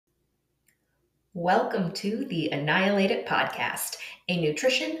Welcome to the Annihilate It podcast, a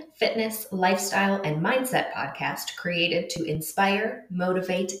nutrition, fitness, lifestyle, and mindset podcast created to inspire,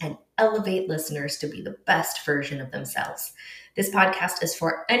 motivate, and elevate listeners to be the best version of themselves. This podcast is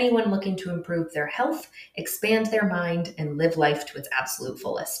for anyone looking to improve their health, expand their mind, and live life to its absolute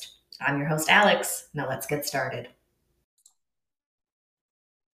fullest. I'm your host, Alex. Now let's get started.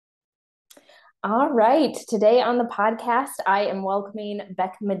 All right. Today on the podcast, I am welcoming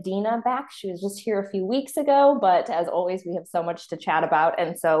Beck Medina back. She was just here a few weeks ago, but as always, we have so much to chat about.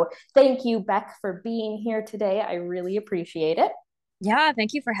 And so thank you, Beck, for being here today. I really appreciate it. Yeah,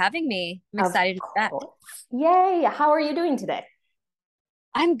 thank you for having me. I'm Of excited to be back. course. Yay. How are you doing today?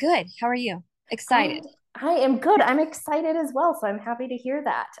 I'm good. How are you? I Excited. I am good. I'm excited as well. So I'm happy to hear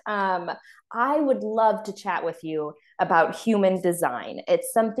that. I would love to chat with you about human design.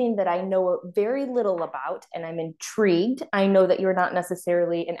 It's something that I know very little about, and I'm intrigued. I know that you're not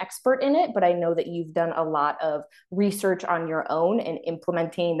necessarily an expert in it, but I know that you've done a lot of research on your own and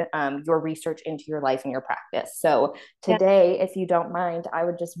implementing your research into your life and your practice. So Yeah. today, if you don't mind, I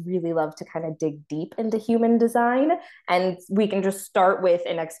would just really love to kind of dig deep into human design, and we can just start with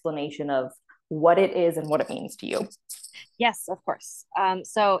an explanation of what it is and what it means to you. Yes, of course.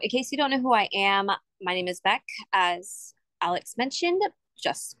 So in case you don't know who I am, my name is Beck, as Alex mentioned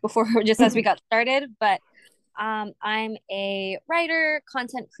just as we got started. But I'm a writer,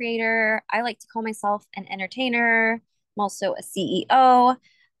 content creator. I like to call myself an entertainer. I'm also a CEO.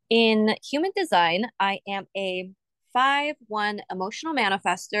 In human design, I am a 5/1 emotional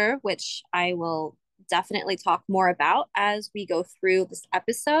manifester, which I will definitely talk more about as we go through this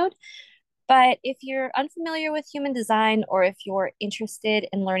episode. But if you're unfamiliar with human design or if you're interested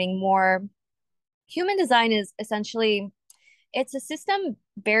in learning more, human design is essentially it's a system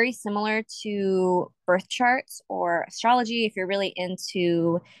very similar to birth charts or astrology. If you're really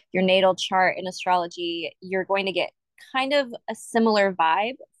into your natal chart in astrology, you're going to get kind of a similar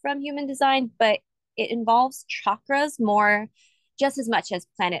vibe from human design, but it involves chakras more just as much as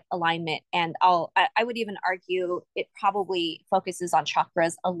planet alignment. And I would even argue it probably focuses on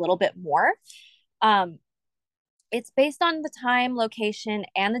chakras a little bit more. Um, it's based on the time, location,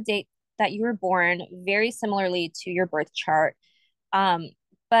 and the date that you were born, very similarly to your birth chart. Um,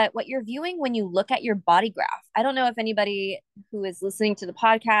 but what you're viewing when you look at your body graph, I don't know if anybody who is listening to the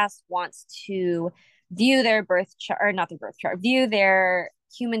podcast wants to view their birth chart, or not their birth chart, view their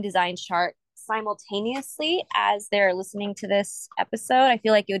human design chart simultaneously as they're listening to this episode. I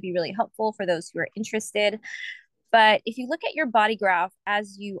feel like it would be really helpful for those who are interested. But if you look at your body graph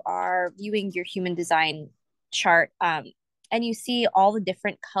as you are viewing your human design chart, and you see all the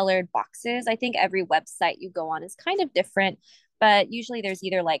different colored boxes, I think every website you go on is kind of different, but usually there's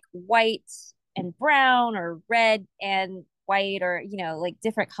either like white and brown or red and white, or like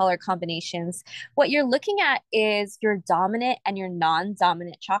different color combinations. What you're looking at is your dominant and your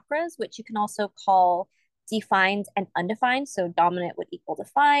non-dominant chakras, which you can also call defined and undefined. So dominant would equal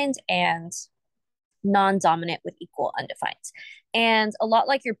defined, and non-dominant with equal undefined. And a lot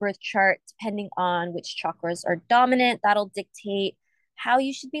like your birth chart, depending on which chakras are dominant, that'll dictate how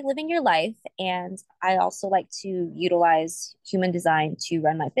you should be living your life. And I also like to utilize human design to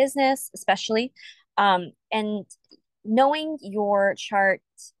run my business, especially. And knowing your chart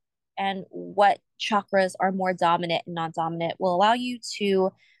and what chakras are more dominant and non-dominant will allow you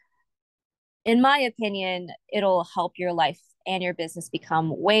to, in my opinion, it'll help your life and your business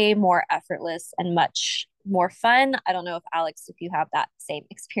become way more effortless and much more fun. I don't know if Alex, if you have that same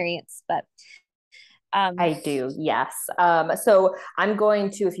experience, but I do, yes. So I'm going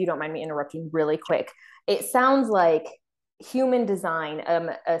to, if you don't mind me interrupting really quick, it sounds like human design,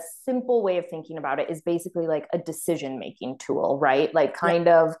 a simple way of thinking about it is basically like a decision making tool, right? Like yeah, kind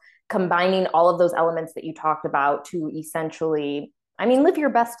of combining all of those elements that you talked about to essentially, I mean, live your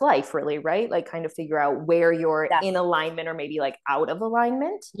best life, really, right? Like kind of figure out where you're in yes. alignment or maybe like out of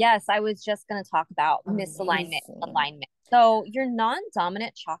alignment. Yes, I was just going to talk about misalignment, Amazing. alignment. So your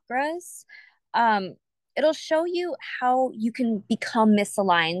non-dominant chakras, um, it'll show you how you can become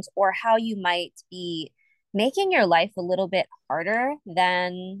misaligned or how you might be making your life a little bit harder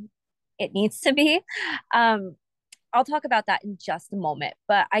than it needs to be. Um, I'll talk about that in just a moment,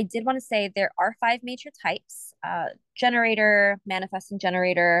 but I did want to say there are five major types: generator, manifesting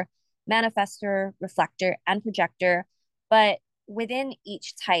generator, manifester, reflector, and projector. But within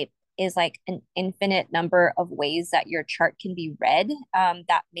each type is like an infinite number of ways that your chart can be read,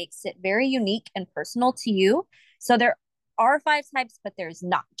 that makes it very unique and personal to you. So there are five types, but there's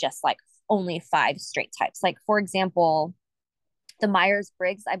not just like only five straight types. Like, for example, the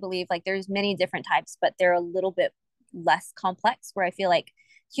Myers-Briggs, I believe, like there's many different types, but they're a little bit less complex, where I feel like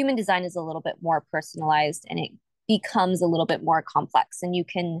human design is a little bit more personalized and it becomes a little bit more complex, and you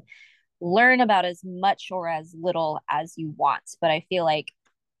can learn about as much or as little as you want. But I feel like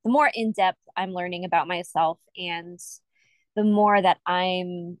the more in depth I'm learning about myself, and the more that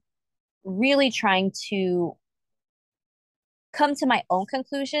I'm really trying to come to my own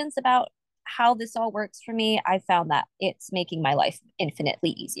conclusions about how this all works for me, I found that it's making my life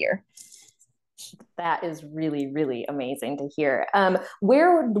infinitely easier. That is really, really amazing to hear.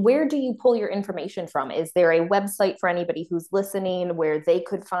 Where do you pull your information from? Is there a website for anybody who's listening where they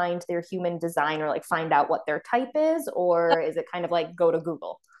could find their human design or like find out what their type is, or is it kind of like go to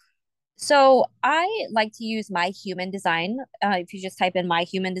Google? So I like to use My Human Design. If you just type in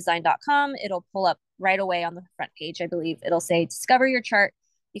myhumandesign.com, it'll pull up right away on the front page. I believe it'll say discover your chart.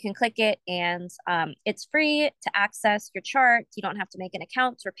 You can click it, and it's free to access your chart. You don't have to make an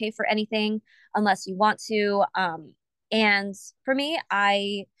account or pay for anything unless you want to. And for me,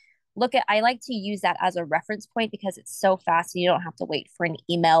 I like to use that as a reference point because it's so fast and you don't have to wait for an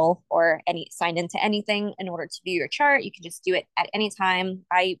email or any sign into anything in order to view your chart. You can just do it at any time.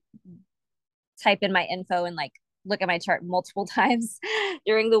 I type in my info and like look at my chart multiple times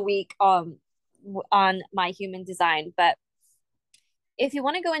during the week on My Human Design. But if you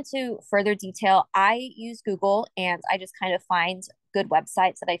want to go into further detail, I use Google and I just kind of find good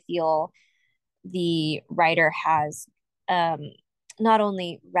websites that I feel the writer has not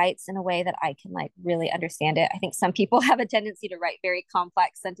only writes in a way that I can like really understand it. I think some people have a tendency to write very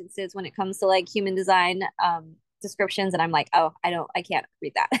complex sentences when it comes to like human design descriptions, and I'm like, oh, I can't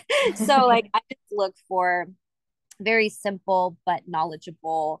read that. So like I just look for very simple but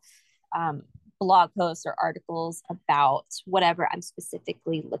knowledgeable blog posts or articles about whatever I'm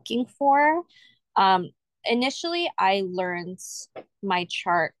specifically looking for. Initially, I learned my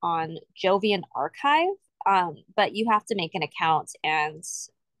chart on Jovian Archive, but you have to make an account, and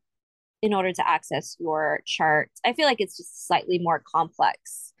in order to access your chart, I feel like it's just slightly more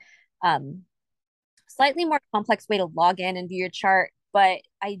complex way to log in and view your chart. But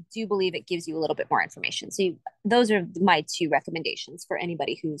I do believe it gives you a little bit more information. So those are my two recommendations for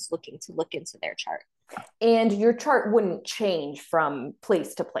anybody who's looking to look into their chart. And your chart wouldn't change from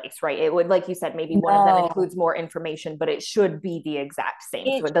place to place, right? It would, like you said, maybe one of them No, includes more information, but it should be the exact same.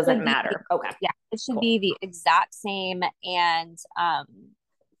 So it it doesn't should be matter. Okay, yeah, it should cool. be the exact same. And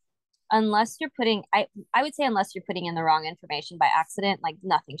unless you're putting I would say unless you're putting in the wrong information by accident, like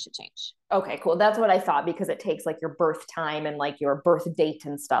nothing should change. Okay, cool. That's what I thought because it takes like your birth time and like your birth date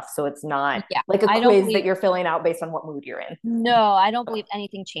and stuff. So it's not Yeah, like a I don't quiz that believe you're filling out based on what mood you're in. no, I don't believe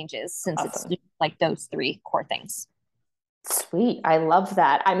anything changes since it's Awesome. just like those three core things. Sweet. I love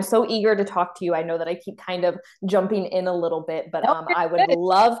that. I'm so eager to talk to you. I know that I keep kind of jumping in a little bit, but No, you're I would good.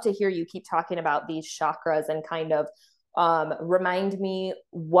 love to hear you keep talking about these chakras and kind of remind me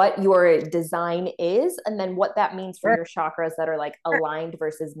what your design is and then what that means for Sure, your chakras that are like sure. aligned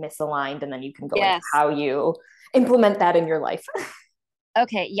versus misaligned. And then you can go into Yes. how you implement that in your life.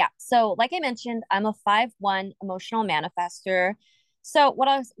 Okay, yeah. So like I mentioned, I'm a 5/1 emotional manifester. So what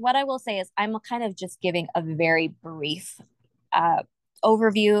I will say is I'm kind of just giving a very brief uh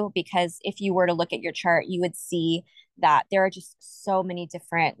overview, because if you were to look at your chart, you would see that there are just so many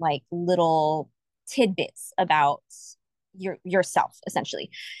different like little tidbits about yourself essentially.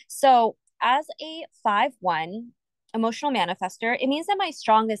 So as a 5/1 emotional manifester, it means that my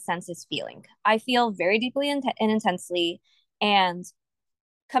strongest sense is feeling. I feel very deeply and intensely, and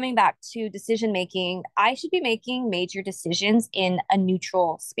coming back to decision making, I should be making major decisions in a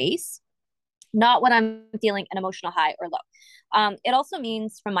neutral space, not when I'm feeling an emotional high or low. It also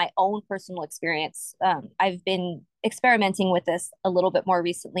means from my own personal experience, I've been experimenting with this a little bit more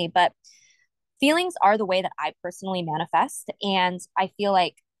recently, but feelings are the way that I personally manifest. And I feel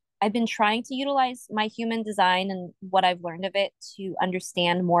like I've been trying to utilize my human design and what I've learned of it to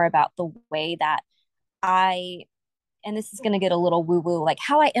understand more about the way that I, and this is going to get a little woo woo, like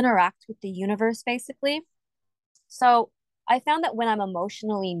how I interact with the universe, basically. So I found that when I'm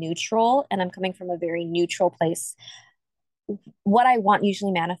emotionally neutral and I'm coming from a very neutral place, what I want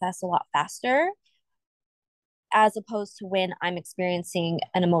usually manifests a lot faster, as opposed to when I'm experiencing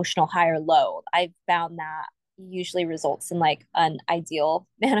an emotional high or low. I've found that usually results in like an ideal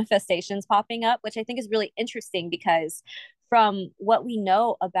manifestations popping up, which I think is really interesting because from what we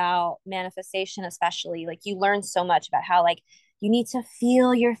know about manifestation, especially, like you learn so much about how like you need to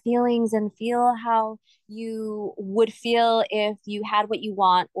feel your feelings and feel how you would feel if you had what you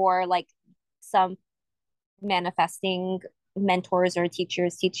want, or like some manifesting mentors or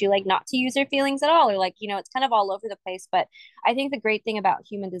teachers teach you like not to use your feelings at all, or like, it's kind of all over the place. But I think the great thing about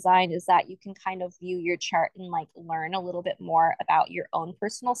human design is that you can kind of view your chart and like learn a little bit more about your own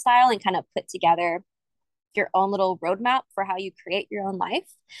personal style and kind of put together your own little roadmap for how you create your own life.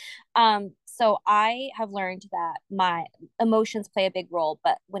 So I have learned that my emotions play a big role,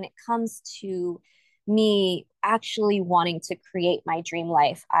 but when it comes to me actually wanting to create my dream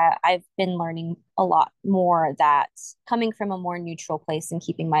life, I've been learning a lot more that coming from a more neutral place and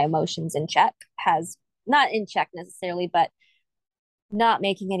keeping my emotions in check has not in check necessarily, but not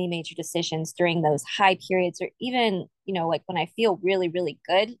making any major decisions during those high periods, or even, like when I feel really, really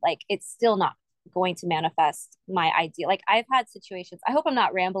good, like it's still not going to manifest my idea. Like I've had situations, I hope I'm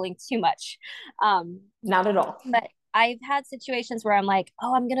not rambling too much. Not at all. But I've had situations where I'm like,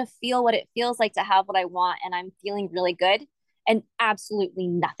 oh, I'm going to feel what it feels like to have what I want. And I'm feeling really good. And absolutely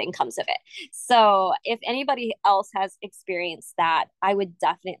nothing comes of it. So if anybody else has experienced that, I would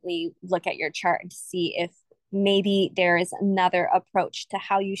definitely look at your chart and see if maybe there is another approach to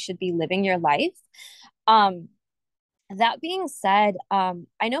how you should be living your life. That being said,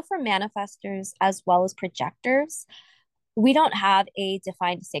 I know for manifestors as well as projectors, we don't have a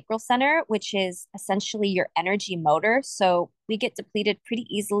defined sacral center, which is essentially your energy motor. So we get depleted pretty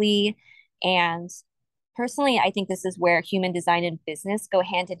easily. And personally, I think this is where human design and business go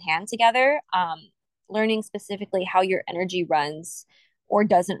hand in hand together. Learning specifically how your energy runs or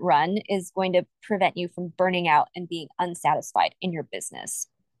doesn't run is going to prevent you from burning out and being unsatisfied in your business.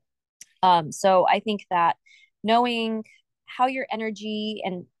 So I think that knowing how your energy,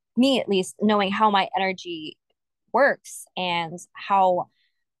 and me at least, knowing how my energy works and how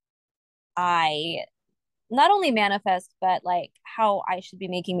I not only manifest, but like how I should be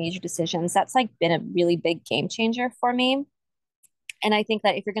making major decisions, that's like been a really big game changer for me. And I think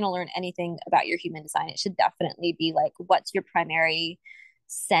that if you're going to learn anything about your human design, it should definitely be like, what's your primary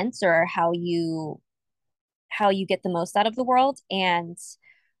sense, or how you get the most out of the world, and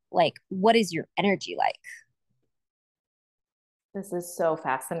like what is your energy like. This is so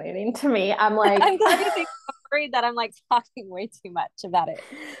fascinating to me. I'm like, I'm glad you think. I'm worried that I'm like talking way too much about it.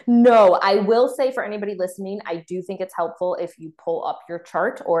 No, I will say for anybody listening, I do think it's helpful if you pull up your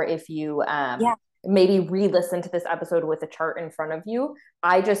chart, or if you Yeah. maybe re-listen to this episode with a chart in front of you.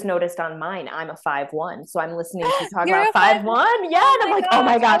 I just noticed on mine, I'm a 5-1. So I'm listening to you talk You're about a 5-1. 5-1. Yeah. Oh And I'm my like, oh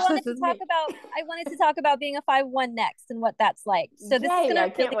my gosh. gosh, this is me. I wanted to talk about being a 5-1 next and what that's like. So this is Yay, gonna I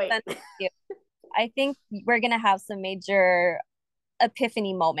can't really wait. benefit you. I think we're gonna have some major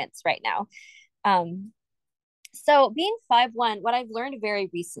epiphany moments right now. So being 5-1, what I've learned very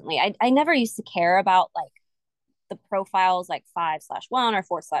recently, I never used to care about like the profiles like 5/1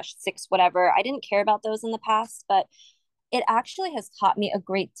 or 4/6, whatever. I didn't care about those in the past, but it actually has taught me a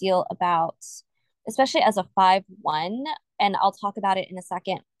great deal about, especially as a 5-1, and I'll talk about it in a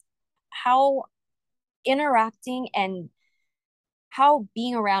second, how interacting and how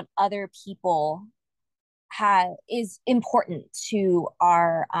being around other people is important to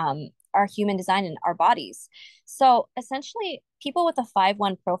our human design and our bodies. So essentially, people with a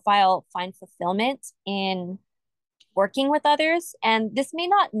 5-1 profile find fulfillment in working with others. And this may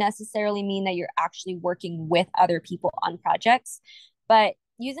not necessarily mean that you're actually working with other people on projects, but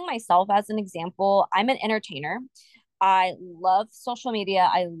using myself as an example, I'm an entertainer. I love social media.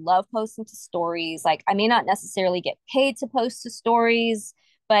 I love posting to stories. Like, I may not necessarily get paid to post to stories,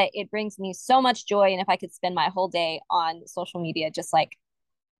 but it brings me so much joy. And if I could spend my whole day on social media, just like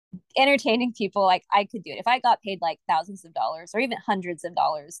entertaining people, like I could do it. If I got paid like thousands of dollars or even hundreds of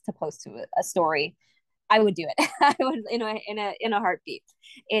dollars to post to a story, I would do it. I would in a heartbeat.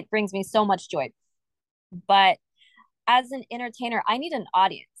 It brings me so much joy. But as an entertainer, I need an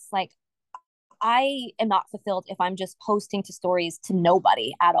audience. Like I am not fulfilled if I'm just posting to stories to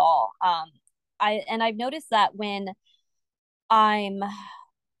nobody at all. I've noticed that when I'm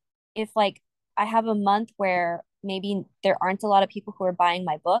if like I have a month where maybe there aren't a lot of people who are buying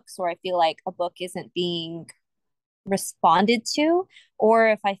my books, or I feel like a book isn't being responded to, or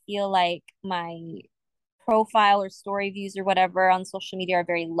if I feel like my profile or story views or whatever on social media are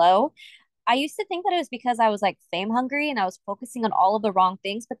very low, I used to think that it was because I was like fame hungry and I was focusing on all of the wrong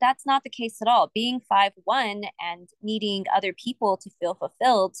things, but that's not the case at all. Being 5-1 and needing other people to feel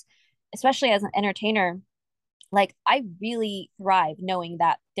fulfilled, especially as an entertainer, like I really thrive knowing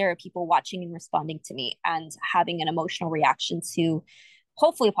that there are people watching and responding to me and having an emotional reaction to,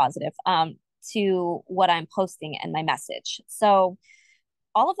 hopefully positive, to what I'm posting and my message. So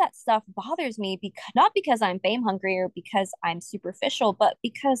all of that stuff bothers me, because not because I'm fame hungry or because I'm superficial, but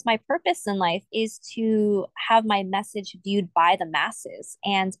because my purpose in life is to have my message viewed by the masses.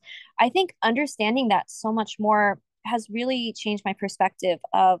 And I think understanding that so much more has really changed my perspective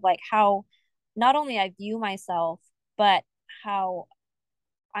of like how not only I view myself, but how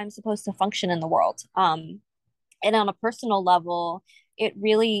I'm supposed to function in the world. And on a personal level, it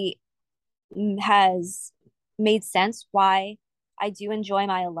really has made sense why I do enjoy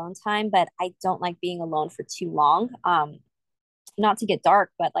my alone time, but I don't like being alone for too long. Not to get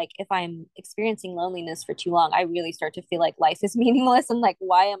dark, but like if I'm experiencing loneliness for too long, I really start to feel like life is meaningless and like,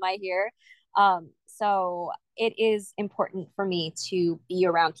 why am I here? So it is important for me to be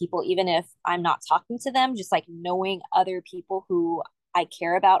around people, even if I'm not talking to them, just like knowing other people who I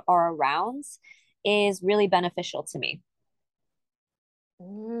care about are around is really beneficial to me.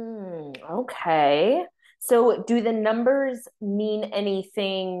 Okay. So do the numbers mean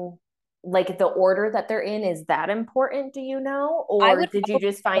anything, like the order that they're in, is that important, do you know? I Or would did you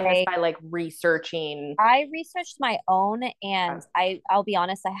probably just find this say by like researching? I researched my own, and Okay. I'll be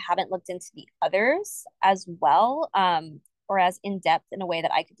honest, I haven't looked into the others as well, or as in depth in a way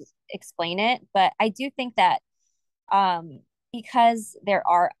that I could explain it. But I do think that um, because there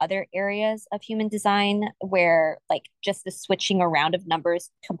are other areas of human design where like just the switching around of numbers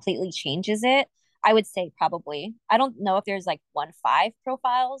completely changes it. I would say probably. I don't know if there's like 1-5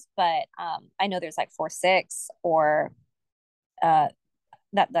 profiles, but I know there's like 4-6 or uh,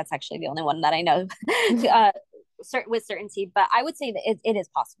 that's actually the only one that I know with certainty. But I would say that it is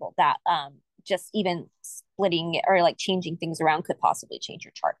possible that just even splitting or like changing things around could possibly change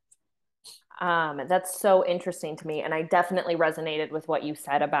your chart. That's so interesting to me. And I definitely resonated with what you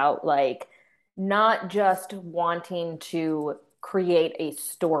said about like not just wanting to create a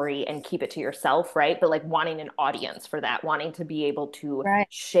story and keep it to yourself, right? But like wanting an audience for that, wanting to be able to Right.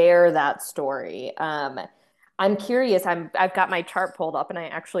 share that story. I'm curious. I've got my chart pulled up and I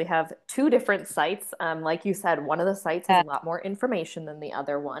actually have two different sites. Like you said, one of the sites has a lot more information than the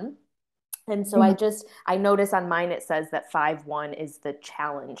other one. And so Mhm. I notice on mine it says that 5-1 is the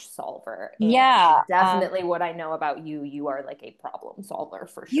challenge solver. And Yeah. definitely what I know about you, you are like a problem solver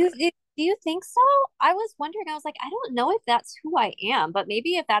for You sure. do you think so? I was wondering. I was like, I don't know if that's who I am, but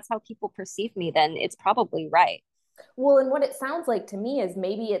maybe if that's how people perceive me, then it's probably right. Well, and what it sounds like to me is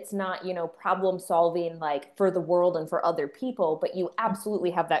maybe it's not, problem solving like for the world and for other people, but you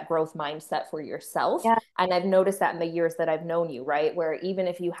absolutely have that growth mindset for yourself. Yeah. And I've noticed that in the years that I've known you, right? Where even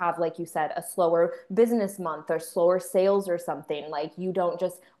if you have, like you said, a slower business month or slower sales or something, like you don't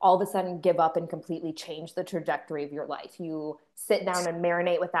just all of a sudden give up and completely change the trajectory of your life. You sit down and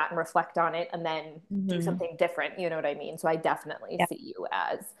marinate with that and reflect on it and then do Mhm. something different. You know what I mean? So I definitely Yeah. see you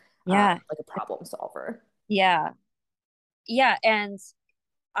as Yeah. like a problem solver. Yeah. Yeah. And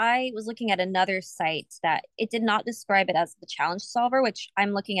I was looking at another site that it did not describe it as the challenge solver, which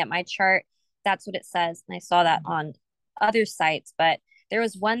I'm looking at my chart. That's what it says. And I saw that on other sites, but there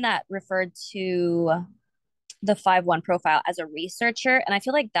was one that referred to the 5-1 profile as a researcher. And I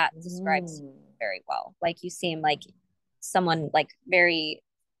feel like that describes Mm. very well. Like you seem like someone like very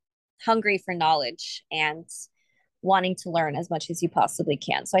hungry for knowledge and wanting to learn as much as you possibly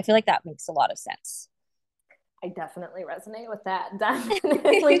can. So I feel like that makes a lot of sense. I definitely resonate with that.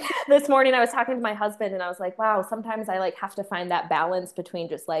 Definitely. This morning I was talking to my husband and I was like, wow, sometimes I like have to find that balance between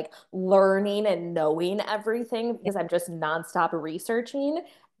just like learning and knowing everything because I'm just nonstop researching,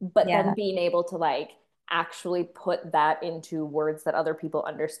 but then Yeah. being able to like actually put that into words that other people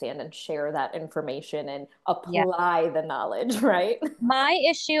understand and share that information and Yeah. apply the knowledge, right? My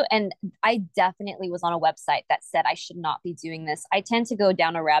issue, and I definitely was on a website that said I should not be doing this. I tend to go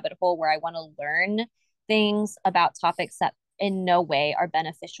down a rabbit hole where I want to learn things about topics that in no way are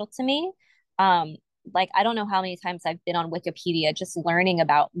beneficial to me. Um, like I don't know how many times I've been on Wikipedia just learning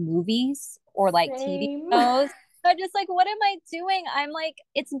about movies or like TV Same. shows. I'm just like, what am I doing? I'm like,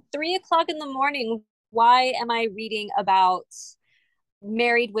 it's 3 o'clock in the morning. Why am I reading about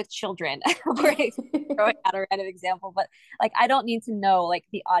married with children? Or throwing out a random example, but like I don't need to know like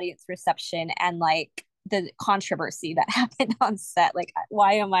the audience reception and like the controversy that happened on set. Like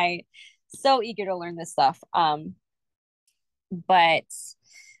why am I so eager to learn this stuff? But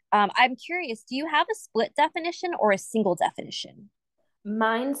I'm curious, do you have a split definition or a single definition?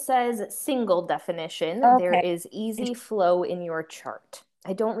 Mine says single definition. There Okay. is easy flow in your chart.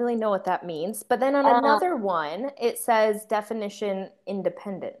 I don't really know what that means. But then on Um, another one, it says definition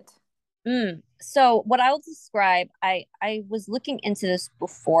independent. so what I'll describe, I was looking into this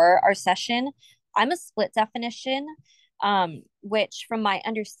before our session. I'm a split definition, which from my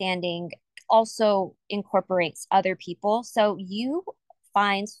understanding also incorporates other people. So you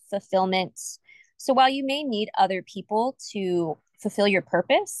find fulfillment. So while you may need other people to fulfill your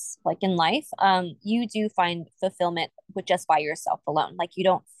purpose, like in life, you do find fulfillment with just by yourself alone. Like you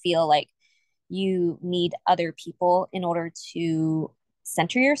don't feel like you need other people in order to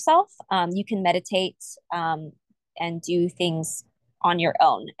center yourself. You can meditate and do things on your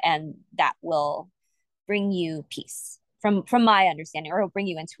own, and that will bring you peace from my understanding, or it'll bring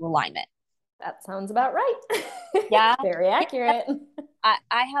you into alignment. That sounds about right. Yeah. Very Yeah. accurate.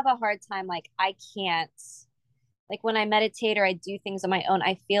 I have a hard time, like I can't, like when I meditate or I do things on my own,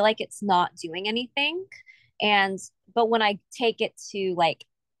 I feel like it's not doing anything. And but when I take it to like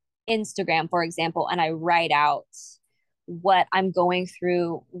Instagram, for example, and I write out what I'm going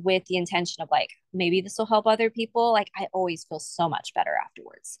through with the intention of like, maybe this will help other people, like I always feel so much better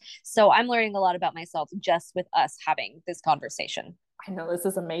afterwards. So I'm learning a lot about myself just with us having this conversation. I know this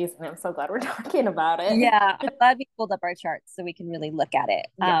is amazing. I'm so glad we're talking about it. Yeah, I'm glad we pulled up our charts so we can really look at it.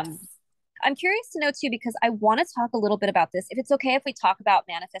 Yes. I'm curious to know too, because I want to talk a little bit about this. If it's okay if we talk about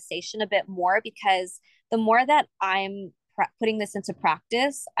manifestation a bit more, because the more that I'm putting this into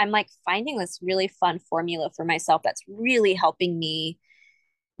practice, I'm like finding this really fun formula for myself that's really helping me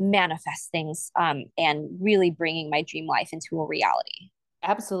manifest things and really bringing my dream life into a reality.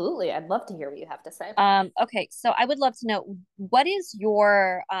 Absolutely. I'd love to hear what you have to say. Okay, so I would love to know, what is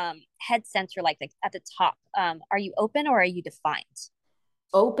your head center like at the top? Are you open or are you defined?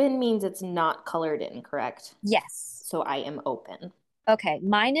 Open means it's not colored in, correct? Yes. So I am open. Okay,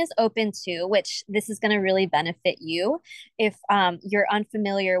 mine is open too, which this is going to really benefit you if you're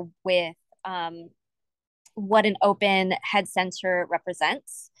unfamiliar with what an open head center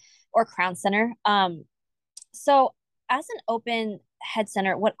represents, or crown center. So as an open head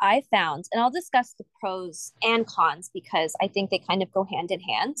center, what I found, and I'll discuss the pros and cons because I think they kind of go hand in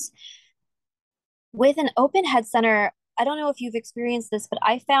hand. With an open head center, I don't know if you've experienced this, but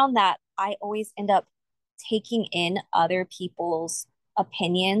I found that I always end up taking in other people's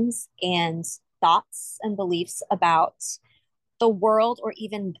opinions and thoughts and beliefs about the world or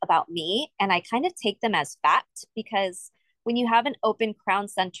even about me. And I kind of take them as fact, because when you have an open crown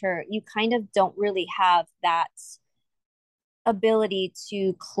center, you kind of don't really have that ability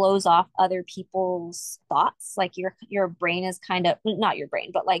to close off other people's thoughts. Like your brain is kind of, not your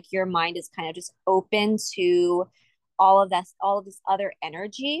brain, but like your mind is kind of just open to all of this other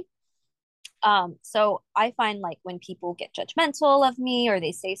energy. So I find like when people get judgmental of me or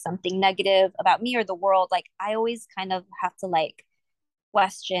they say something negative about me or the world, like I always kind of have to like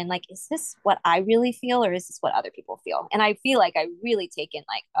question, like, is this what I really feel or is this what other people feel? And I feel like I really take in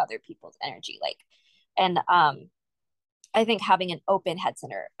like other people's energy, like, and I think having an open head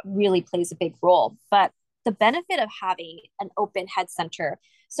center really plays a big role. But the benefit of having an open head center,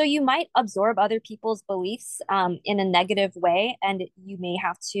 so you might absorb other people's beliefs in a negative way, and you may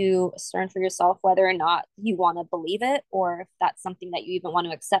have to discern for yourself whether or not you want to believe it, or if that's something that you even want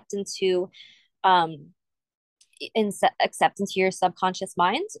to accept into um, accept into your subconscious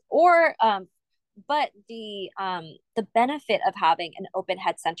mind, or but the benefit of having an open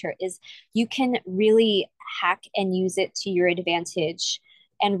head center is you can really hack and use it to your advantage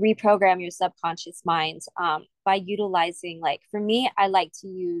and reprogram your subconscious mind by utilizing, like for me, I like to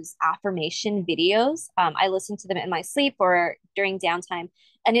use affirmation videos. I listen to them in my sleep or during downtime,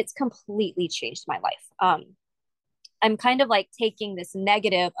 and it's completely changed my life. I'm kind of like taking this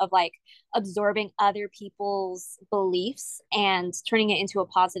negative of like absorbing other people's beliefs and turning it into a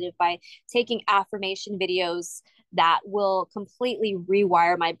positive by taking affirmation videos that will completely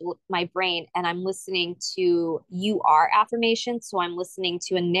rewire my brain. And I'm listening to "you are" affirmations, so I'm listening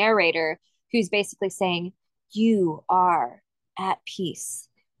to a narrator who's basically saying you are at peace,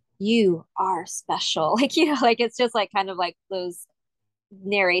 you are special, like, you know, like it's just like kind of like those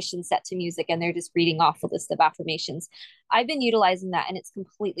narration set to music and they're just reading off a list of affirmations. I've been utilizing that and it's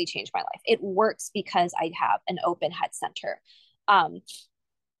completely changed my life. It works because I have an open head center.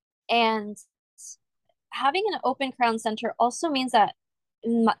 And having an open crown center also means that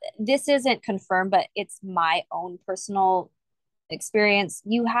this isn't confirmed, but it's my own personal experience.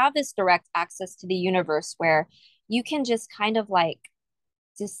 You have this direct access to the universe where you can just kind of like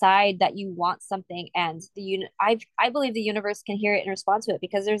decide that you want something, and I believe the universe can hear it and respond to it,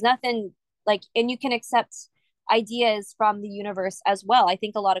 because there's nothing like, and you can accept ideas from the universe as well. I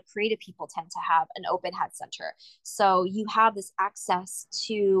think a lot of creative people tend to have an open head center, so you have this access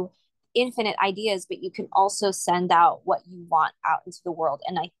to infinite ideas, but you can also send out what you want out into the world.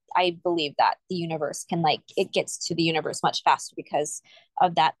 And I believe that the universe can, like, it gets to the universe much faster because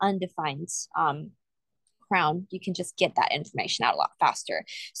of that undefined crown. You can just get that information out a lot faster.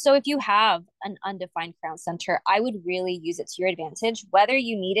 So if you have an undefined crown center, I would really use it to your advantage, whether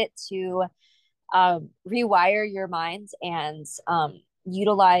you need it to rewire your mind and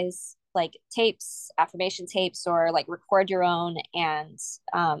utilize like tapes, affirmation tapes, or like record your own and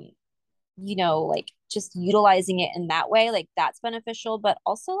like just utilizing it in that way, like that's beneficial, but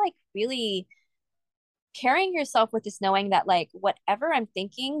also like really carrying yourself with this knowing that like whatever I'm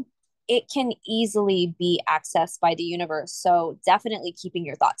thinking, it can easily be accessed by the universe. So definitely keeping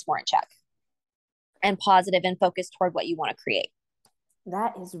your thoughts more in check and positive and focused toward what you want to create.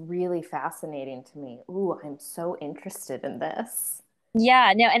 That is really fascinating to me. Ooh, I'm so interested in this.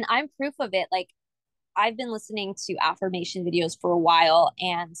 Yeah, no, and I'm proof of it. Like I've been listening to affirmation videos for a while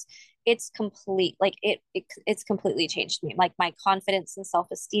and it's complete like it's completely changed me. Like my confidence and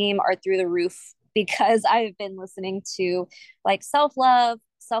self-esteem are through the roof because I've been listening to like self-love,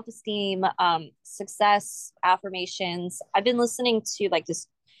 self-esteem, success affirmations. I've been listening to like this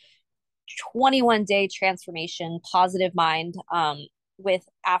 21-day transformation positive mind with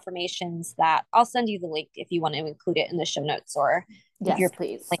affirmations that I'll send you the link if you want to include it in the show notes or if Yes, you're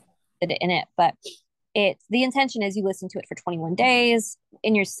please. like in it. But it's the intention is you listen to it for 21 days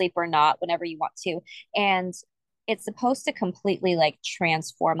in your sleep or not, whenever you want to. And it's supposed to completely like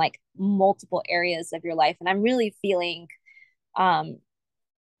transform like multiple areas of your life. And I'm really feeling um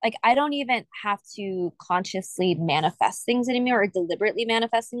like I don't even have to consciously manifest things anymore or deliberately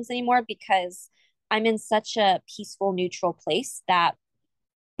manifest things anymore because I'm in such a peaceful, neutral place that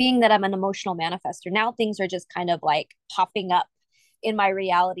being that I'm an emotional manifester, now things are just kind of like popping up in my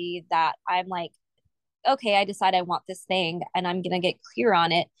reality that I'm like, okay, I decide I want this thing and I'm going to get clear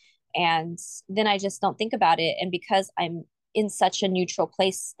on it. And then I just don't think about it. And because I'm in such a neutral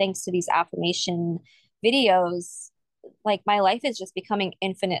place, thanks to these affirmation videos, like my life is just becoming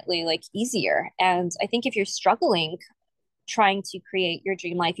infinitely like easier. And I think if you're struggling trying to create your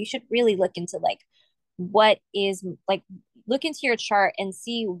dream life, you should really look into like what is like look into your chart and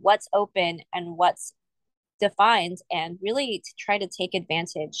see what's open and what's defined and really to try to take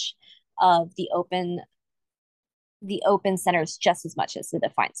advantage of the open centers just as much as the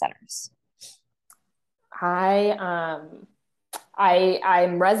defined centers. I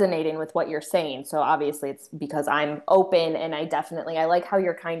I'm resonating with what you're saying. So obviously it's because I'm open and I like how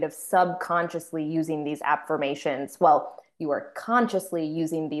you're kind of subconsciously using these affirmations. Well, you are consciously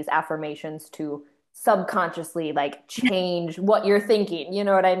using these affirmations to subconsciously like change what you're thinking. You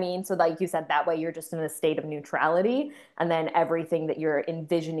know what I mean? So like you said, that way you're just in a state of neutrality and then everything that you're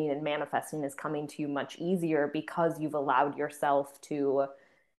envisioning and manifesting is coming to you much easier because you've allowed yourself to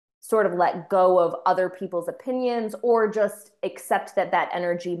sort of let go of other people's opinions or just accept that that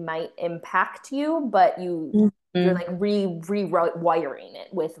energy might impact you, but you're Mm-hmm. like rewiring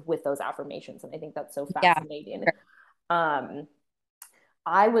it with those affirmations, and I think that's so Yeah. fascinating. um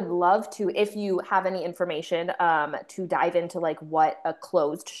I would love to, if you have any information, to dive into like what a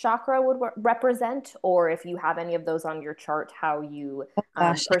closed chakra would represent, or if you have any of those on your chart, how you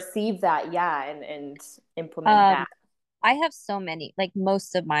Gosh. perceive that, yeah, and implement Um, that. I have so many, like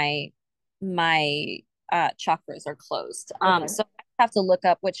most of my chakras are closed. Okay. So I have to look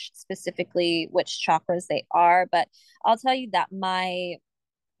up which chakras they are, but I'll tell you that my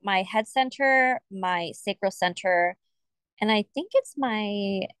head center, my sacral center, and I think it's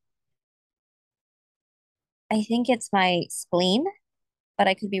my spleen, but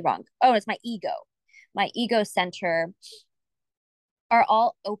I could be wrong. Oh, it's my ego. My ego center are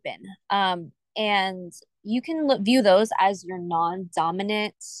all open. And you can view those as your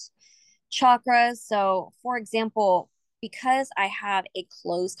non-dominant chakras. So, for example, because I have a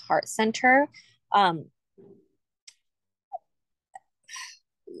closed heart center, um,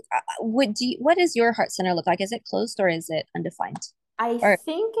 what does your heart center look like? Is it closed or is it undefined? I Or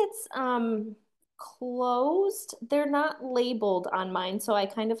think it's closed. They're not labeled on mine, so I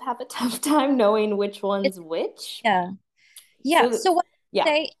kind of have a tough time knowing which it's one's which. yeah. Yeah. So So yeah.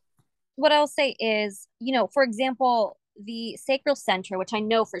 say what I'll say is, for example, the sacral center, which I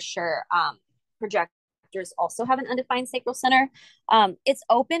know for sure, projectors also have an undefined sacral center. It's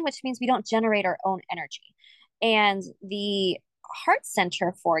open, which means we don't generate our own energy. And the heart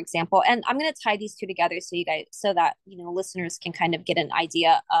center, for example, and I'm going to tie these two together so that, listeners can kind of get an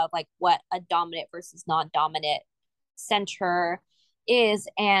idea of like what a dominant versus non-dominant center is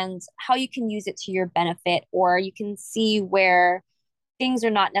and how you can use it to your benefit, or you can see where things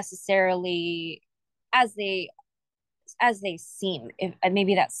are not necessarily as they seem. If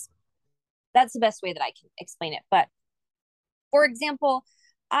maybe that's the best way that I can explain it. But for example,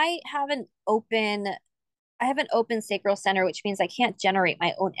 I have an open I have an open sacral center, which means I can't generate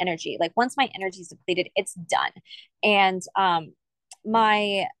my own energy. Like once my energy is depleted, it's done. And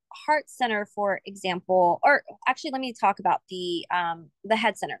my heart center, for example, or actually, let me talk about the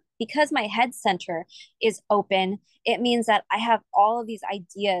head center. Because my head center is open, it means that I have all of these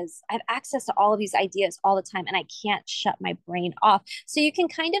ideas. I have access to all of these ideas all the time, and I can't shut my brain off. So you can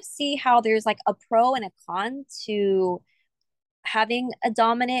kind of see how there's like a pro and a con to having a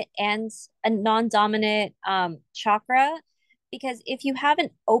dominant and a non-dominant chakra. Because if you have an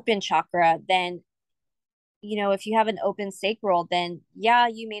open chakra, then if you have an open sacral, then yeah,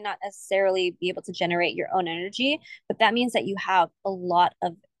 you may not necessarily be able to generate your own energy, but that means that you have a lot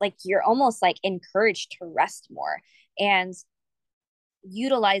of, like, you're almost like encouraged to rest more and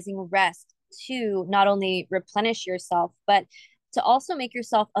utilizing rest to not only replenish yourself, but to also make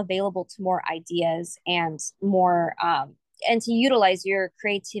yourself available to more ideas and more, and to utilize your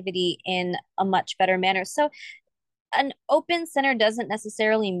creativity in a much better manner. So an open center doesn't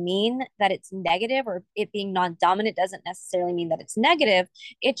necessarily mean that it's negative, or it being non-dominant doesn't necessarily mean that it's negative.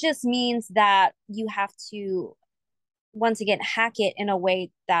 It just means that you have to, once again, hack it in a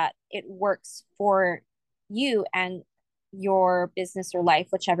way that it works for you and your business or life,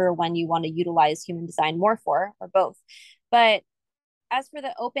 whichever one you want to utilize human design more for, or both. But as for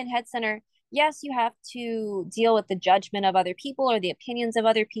the open head center, yes, you have to deal with the judgment of other people or the opinions of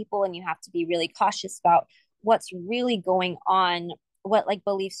other people, and you have to be really cautious about what's really going on, what like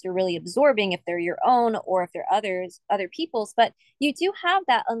beliefs you're really absorbing, if they're your own or if they're other people's. But you do have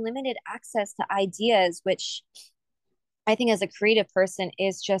that unlimited access to ideas, which I think as a creative person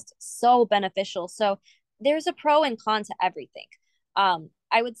is just so beneficial. So there's a pro and con to everything.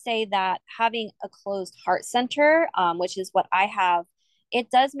 I would say that having a closed heart center, which is what I have, it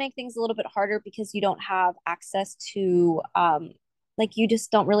does make things a little bit harder because you don't have access to, like, you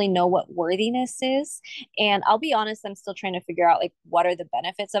just don't really know what worthiness is. And I'll be honest, I'm still trying to figure out like what are the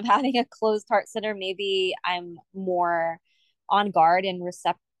benefits of having a closed heart center. Maybe I'm more on guard and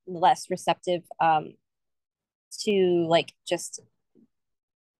less receptive to like just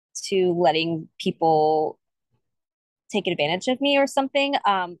to letting people take advantage of me or something.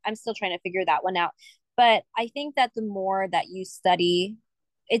 I'm still trying to figure that one out. But I think that the more that you study,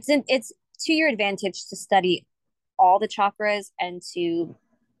 it's to your advantage to study all the chakras and to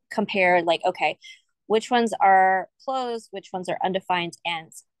compare, like, okay, which ones are closed, which ones are undefined,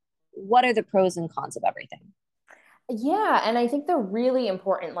 and what are the pros and cons of everything. Yeah, and I think the really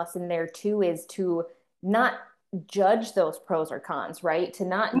important lesson there too is to not judge those pros or cons, right? To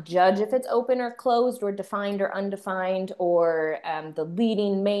not judge if it's open or closed or defined or undefined or the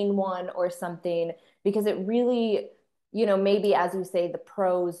leading main one or something, because it really, maybe as you say, the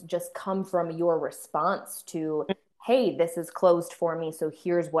pros just come from your response to, hey, this is closed for me, so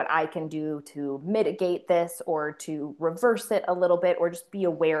here's what I can do to mitigate this or to reverse it a little bit or just be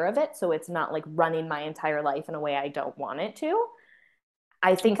aware of it so it's not like running my entire life in a way I don't want it to.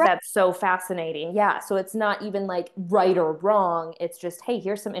 I think Right. that's so fascinating. Yeah. So it's not even like right or wrong. It's just, hey,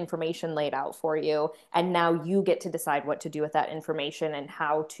 here's some information laid out for you. And now you get to decide what to do with that information and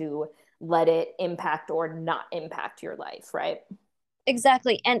how to let it impact or not impact your life. Right.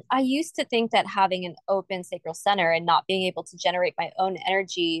 Exactly. And I used to think that having an open sacral center and not being able to generate my own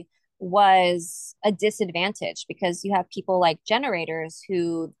energy was a disadvantage, because you have people like generators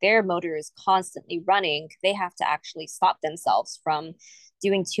who their motor is constantly running. They have to actually stop themselves from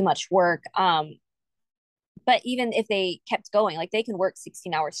doing too much work. But even if they kept going, like they can work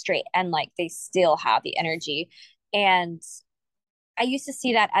 16 hours straight and like they still have the energy. And I used to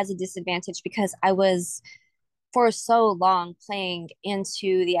see that as a disadvantage because I was for so long playing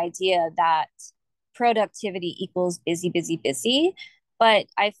into the idea that productivity equals busy, busy, busy. But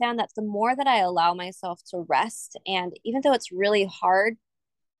I found that the more that I allow myself to rest, and even though it's really hard,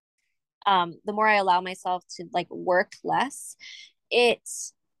 the more I allow myself to like work less, it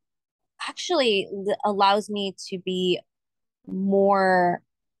actually allows me to be more,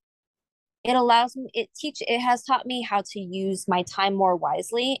 it has taught me how to use my time more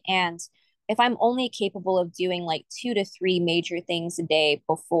wisely. And if I'm only capable of doing like 2 to 3 major things a day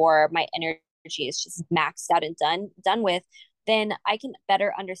before my energy is just maxed out and done with, then I can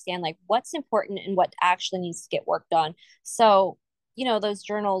better understand like what's important and what actually needs to get worked on. So, those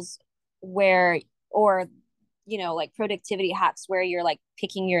journals where, or like productivity hacks where you're like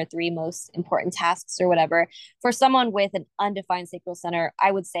picking your 3 most important tasks or whatever, for someone with an undefined sacral center,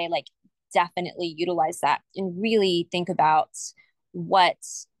 I would say like definitely utilize that and really think about what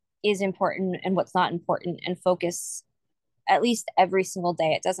is important and what's not important, and focus at least every single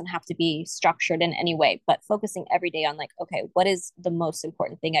day. It doesn't have to be structured in any way, but focusing every day on like, okay, what is the most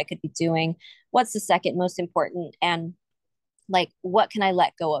important thing I could be doing? What's the second most important? And like, what can I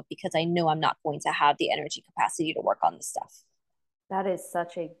let go of because I know I'm not going to have the energy capacity to work on this stuff? That is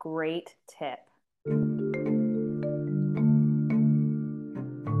such a great tip.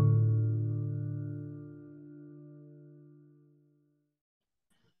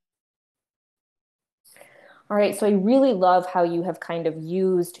 All right, so I really love how you have kind of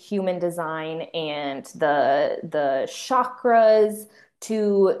used human design and the chakras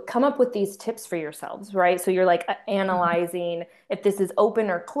to come up with these tips for yourselves, right? So you're like analyzing if this is open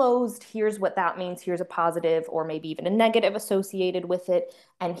or closed, here's what that means, here's a positive or maybe even a negative associated with it,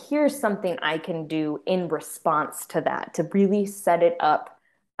 and here's something I can do in response to that to really set it up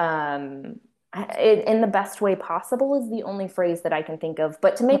in the best way possible is the only phrase that I can think of,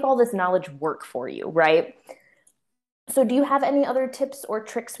 but to make all this knowledge work for you, right? So, do you have any other tips or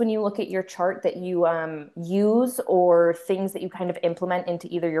tricks when you look at your chart that you use or things that you kind of implement into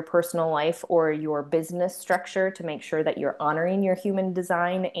either your personal life or your business structure to make sure that you're honoring your human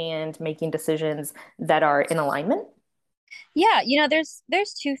design and making decisions that are in alignment? Yeah,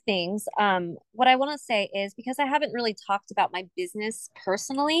 there's two things. What I want to say is because I haven't really talked about my business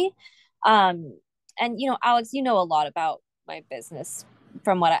personally, um, and Alex, you know a lot about my business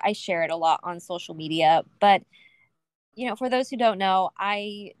from what I share it a lot on social media, but for those who don't know,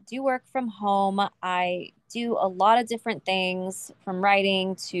 I do work from home. I do a lot of different things from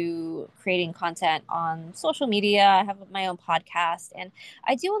writing to creating content on social media. I have my own podcast and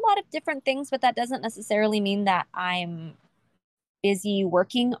I do a lot of different things, but that doesn't necessarily mean that I'm busy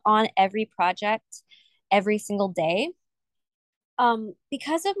working on every project every single day.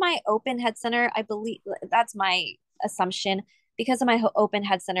 Because of my open head center, I believe that's my assumption. Because of my open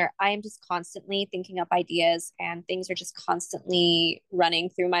head center, I am just constantly thinking up ideas and things are just constantly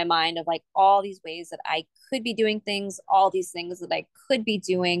running through my mind of like all these ways that I could be doing things, all these things that I could be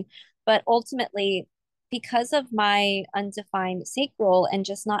doing. But ultimately, because of my undefined sacral and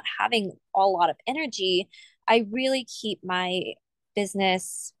just not having a lot of energy, I really keep my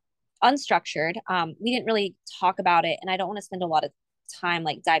business unstructured. We didn't really talk about it, and I don't want to spend a lot of time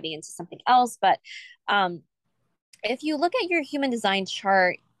like diving into something else. But um, if you look at your human design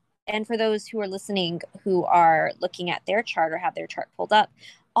chart, and for those who are listening who are looking at their chart or have their chart pulled up,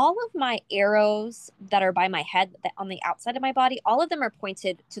 all of my arrows that are by my head that on the outside of my body, all of them are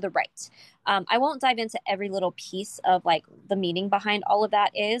pointed to the right. I won't dive into every little piece of like the meaning behind all of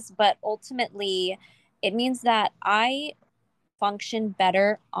that is, but ultimately, it means that I function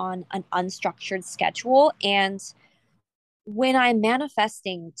better on an unstructured schedule. And when I'm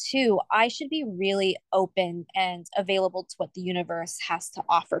manifesting too, I should be really open and available to what the universe has to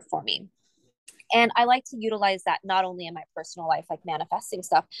offer for me. And I like to utilize that not only in my personal life, like manifesting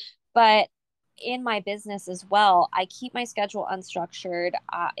stuff, but in my business as well. I keep my schedule unstructured.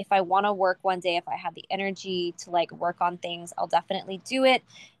 If I want to work one day, if I have the energy to like work on things, I'll definitely do it.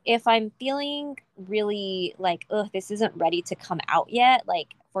 If I'm feeling really like, oh, this isn't ready to come out yet, like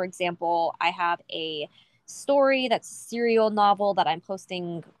for example, I have a story that's a serial novel that I'm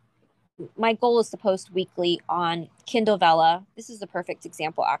posting. My goal is to post weekly on Kindle Vella. This is the perfect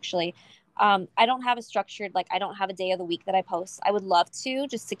example, actually. I don't have a structured, like, I don't have a day of the week that I post. I would love to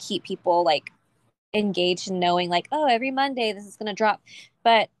just to keep people like engaged and knowing, like, oh, every Monday this is going to drop.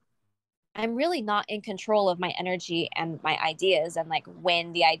 But I'm really not in control of my energy and my ideas and like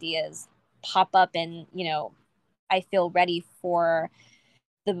when the ideas pop up and, I feel ready for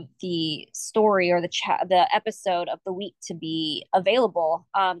the story or the episode of the week to be available.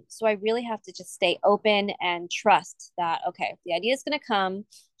 So I really have to just stay open and trust that okay, the idea is going to come.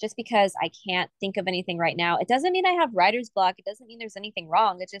 Just because I can't think of anything right now, it doesn't mean I have writer's block. It doesn't mean there's anything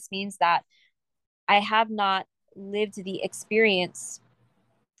wrong. It just means that I have not lived the experience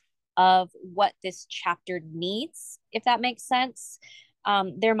of what this chapter needs, if that makes sense.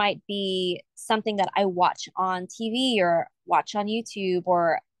 There might be something that I watch on TV or watch on YouTube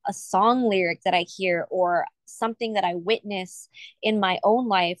or a song lyric that I hear or something that I witness in my own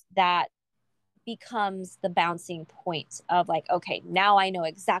life that becomes the bouncing point of like, okay, now I know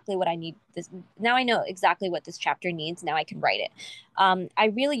exactly what I need this. Now I know exactly what this chapter needs. Now I can write it. I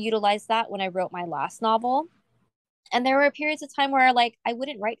really utilized that when I wrote my last novel. And there were periods of time where like I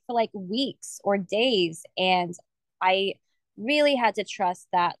wouldn't write for like weeks or days. And I really had to trust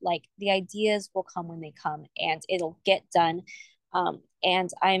that like the ideas will come when they come and it'll get done.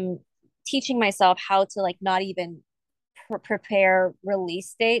 And I'm teaching myself how to like not even prepare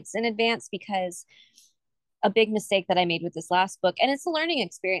release dates in advance because a big mistake that I made with this last book, and it's a learning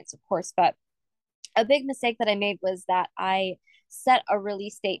experience, of course, but a big mistake that I made was that I set a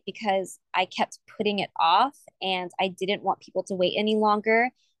release date because I kept putting it off and I didn't want people to wait any longer.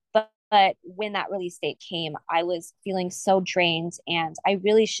 But But when that release date came, I was feeling so drained and I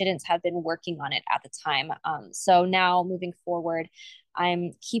really shouldn't have been working on it at the time. So now moving forward,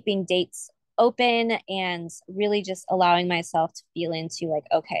 I'm keeping dates open and really just allowing myself to feel into like,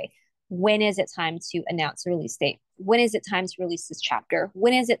 okay, when is it time to announce a release date? When is it time to release this chapter?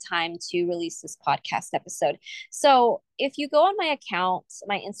 When is it time to release this podcast episode? So if you go on my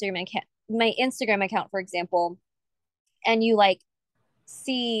Instagram account, for example, and you like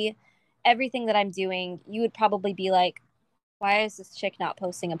see everything that I'm doing, you would probably be like, why is this chick not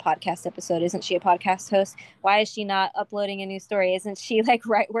posting a podcast episode? Isn't she a podcast host? Why is she not uploading a new story? Isn't she like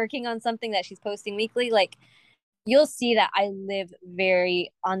working on something that she's posting weekly? Like, you'll see that I live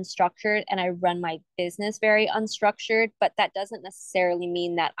very unstructured and I run my business very unstructured, but that doesn't necessarily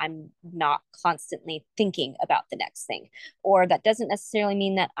mean that I'm not constantly thinking about the next thing, or that doesn't necessarily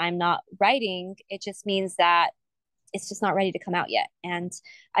mean that I'm not writing. It just means that it's just not ready to come out yet. And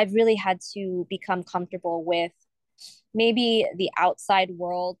I've really had to become comfortable with maybe the outside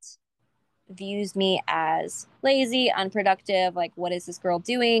world views me as lazy, unproductive, like what is this girl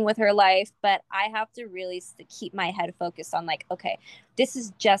doing with her life? But I have to really keep my head focused on like, okay, this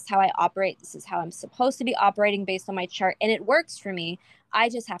is just how I operate. This is how I'm supposed to be operating based on my chart, and it works for me. I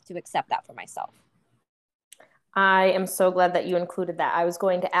just have to accept that for myself. I am so glad that you included that. I was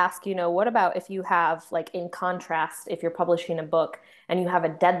going to ask, what about if you have, like, in contrast, if you're publishing a book and you have a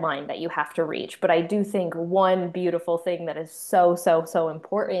deadline that you have to reach? But I do think one beautiful thing that is so, so, so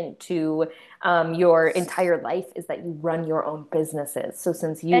important to your entire life is that you run your own businesses. So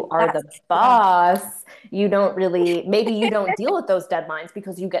since And you are the that's boss, you don't really, maybe you don't deal with those deadlines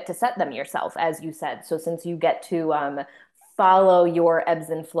because you get to set them yourself, as you said. So since you get to follow your ebbs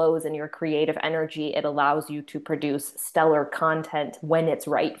and flows and your creative energy, it allows you to produce stellar content when it's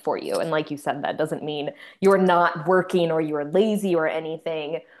right for you. And like you said, that doesn't mean you're not working or you're lazy or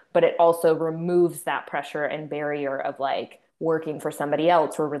anything, but it also removes that pressure and barrier of like working for somebody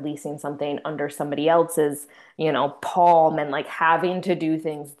else or releasing something under somebody else's, palm and like having to do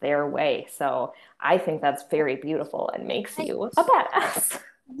things their way. So I think that's very beautiful and makes you a badass.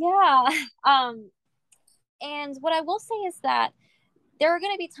 yeah. And what I will say is that there are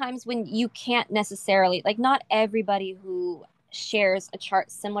going to be times when you can't necessarily, like, not everybody who shares a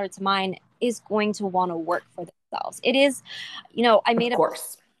chart similar to mine is going to want to work for themselves. It is, I Of made a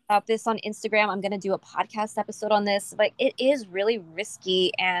course. about this on Instagram. I'm going to do a podcast episode on this. Like, it is really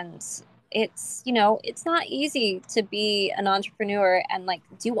risky, and it's not easy to be an entrepreneur and like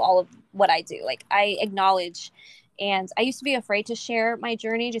do all of what I do. Like, I acknowledge, and I used to be afraid to share my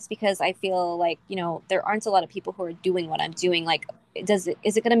journey just because I feel like, there aren't a lot of people who are doing what I'm doing. Like, is it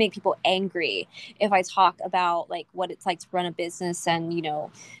going to make people angry if I talk about like what it's like to run a business, and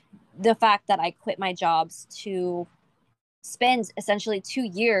the fact that I quit my jobs to spend essentially 2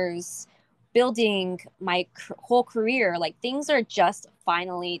 years building my whole career. Like, things are just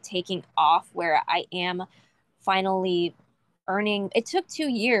finally taking off where I am finally earning. It took 2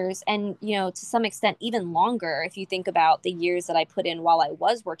 years, and to some extent even longer if you think about the years that I put in while I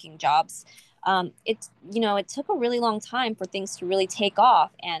was working jobs. It took a really long time for things to really take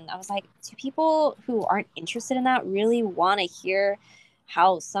off, and I was like, do people who aren't interested in that really want to hear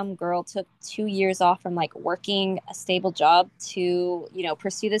how some girl took 2 years off from like working a stable job to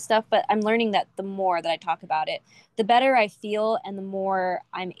pursue this stuff? But I'm learning that the more that I talk about it, the better I feel, and the more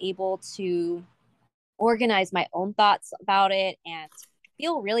I'm able to organize my own thoughts about it and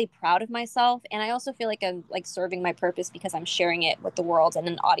feel really proud of myself. And I also feel like I'm like serving my purpose because I'm sharing it with the world and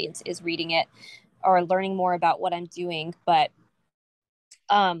an audience is reading it or learning more about what I'm doing. But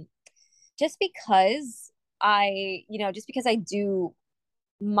um just because just because I do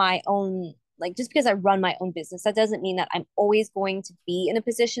my own, like, just because I run my own business, that doesn't mean that I'm always going to be in a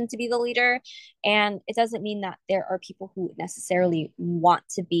position to be the leader. And it doesn't mean that there are people who necessarily want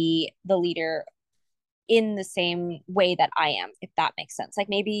to be the leader in the same way that I am, if that makes sense. Like,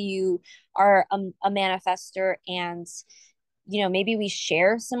 maybe you are a manifester, and maybe we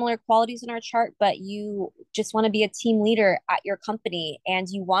share similar qualities in our chart, but you just want to be a team leader at your company and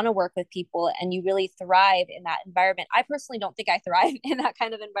you want to work with people and you really thrive in that environment. I personally don't think I thrive in that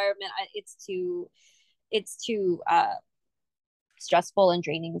kind of environment. It's too stressful and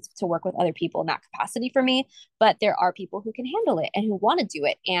draining to work with other people in that capacity for me. But there are people who can handle it and who want to do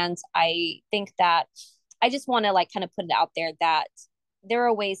it. And I think that I just want to like kind of put it out there that there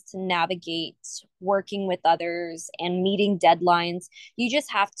are ways to navigate working with others and meeting deadlines. You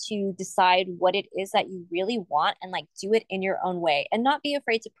just have to decide what it is that you really want and like do it in your own way and not be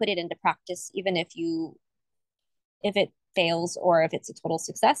afraid to put it into practice, even if it fails or if it's a total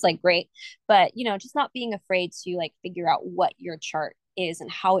success, like great. But just not being afraid to like figure out what your chart is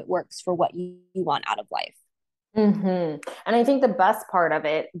and how it works for what you want out of life. And I think the best part of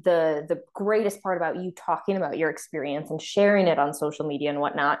it, the greatest part about you talking about your experience and sharing it on social media and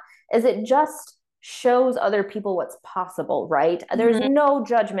whatnot, is it just shows other people what's possible, right? There's no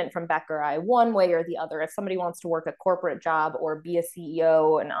judgment from Beck or I one way or the other. If somebody wants to work a corporate job or be a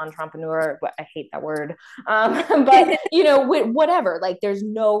CEO, an entrepreneur, I hate that word, but whatever, like there's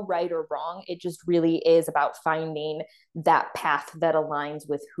no right or wrong. It just really is about finding that path that aligns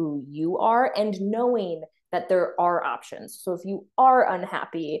with who you are and knowing that there are options. So if you are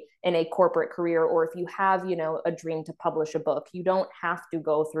unhappy in a corporate career, or if you have, a dream to publish a book, you don't have to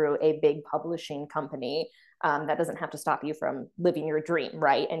go through a big publishing company. That doesn't have to stop you from living your dream,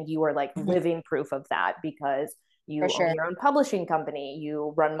 right? And you are like living proof of that, because you own your own publishing company,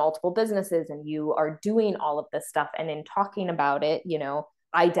 you run multiple businesses, and you are doing all of this stuff. And in talking about it,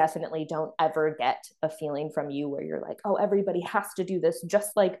 I definitely don't ever get a feeling from you where you're like, oh, everybody has to do this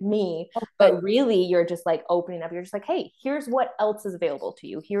just like me. But really, you're just like opening up. You're just like, hey, here's what else is available to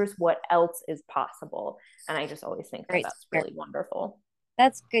you. Here's what else is possible. And I just always think that that's really wonderful.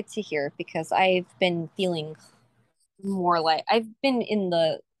 That's good to hear, because I've been feeling more like I've been in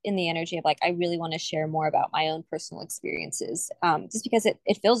the energy of like, I really want to share more about my own personal experiences, just because it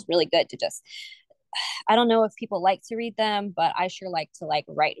feels really good to just, I don't know if people like to read them, but I sure like to like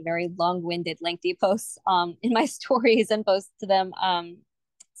write very long-winded, lengthy posts in my stories and post to them.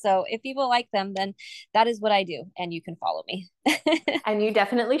 So if people like them, then that is what I do, and you can follow me. And you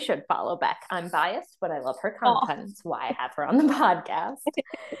definitely should follow Beck. I'm biased, but I love her content. That's why I have her on the podcast.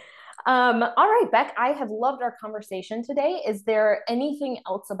 All right, Beck, I have loved our conversation today. Is there anything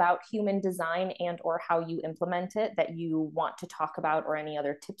else about human design and or how you implement it that you want to talk about, or any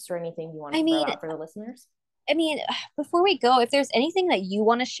other tips or anything you want to throw out for the listeners? I mean, before we go, if there's anything that you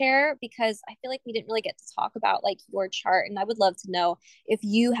want to share, because I feel like we didn't really get to talk about like your chart, and I would love to know if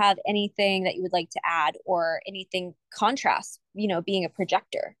you have anything that you would like to add, or anything contrast, being a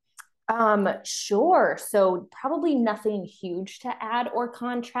projector. Sure. So probably nothing huge to add or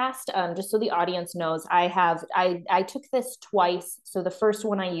contrast. Just so the audience knows, I took this twice. So the first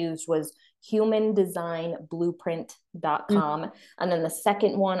one I used was humandesignblueprint.com. And then the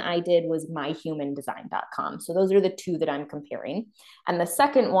second one I did was myhumandesign.com. So those are the two that I'm comparing. And the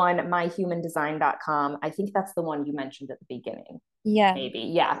second one, myhumandesign.com, I think that's the one you mentioned at the beginning. Yeah. Maybe.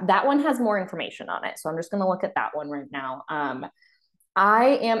 Yeah. That one has more information on it. So I'm just going to look at that one right now.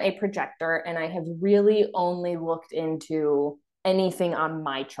 I am a projector, and I have really only looked into anything on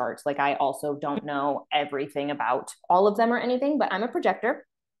my charts. Like, I also don't know everything about all of them or anything, but I'm a projector,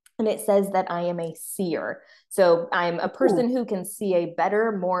 and it says that I am a seer. So I'm a person who can see a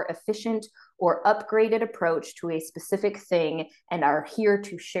better, more efficient, or upgraded approach to a specific thing, and are here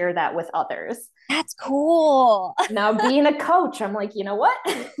to share that with others. That's cool. Now, being a coach, I'm like, you know what?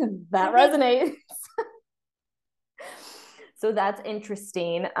 That resonates. So that's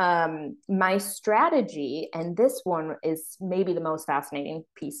interesting. My strategy, and this one is maybe the most fascinating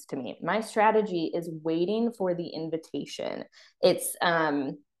piece to me. My strategy is waiting for the invitation. It's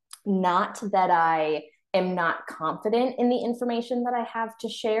not that I am not confident in the information that I have to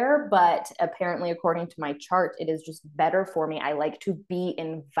share, but apparently, according to my chart, it is just better for me. I like to be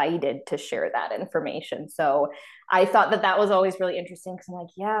invited to share that information. So I thought that that was always really interesting, because I'm like,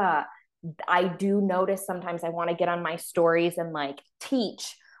 yeah, I do notice sometimes I want to get on my stories and like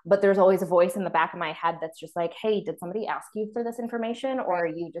teach, but there's always a voice in the back of my head that's just like, hey, did somebody ask you for this information, or are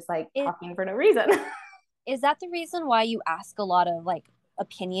you just like talking for no reason? Is that the reason why you ask a lot of like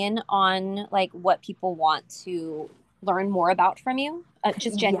opinion on like what people want to learn more about from you?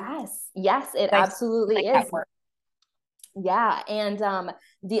 Yes, it absolutely is. Yeah. And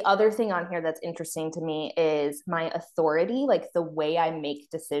the other thing on here that's interesting to me is my authority, like the way I make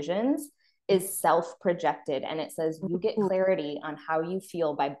decisions is self-projected. And it says you get clarity on how you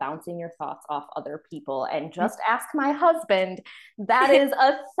feel by bouncing your thoughts off other people. And just ask my husband. That is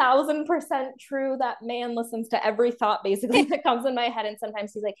 1,000% true. That man listens to every thought basically that comes in my head. And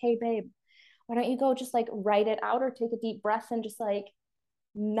sometimes he's like, hey, babe, why don't you go just like write it out, or take a deep breath and just like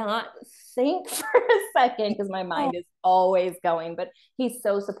not think for a second, because my mind is always going. But he's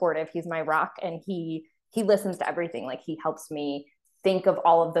so supportive. He's my rock, and he listens to everything. Like, he helps me think of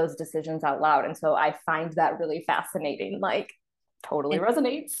all of those decisions out loud. And so I find that really fascinating. Like, totally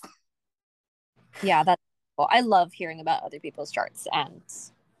resonates. Yeah, that's cool. I love hearing about other people's charts. And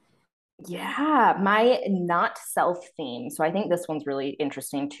yeah, my not self theme. So I think this one's really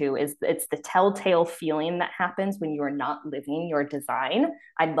interesting too, is it's the telltale feeling that happens when you are not living your design.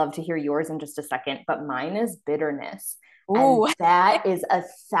 I'd love to hear yours in just a second, but mine is bitterness. And Ooh. that is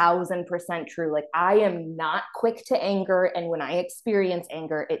 1,000% true. Like, I am not quick to anger. And when I experience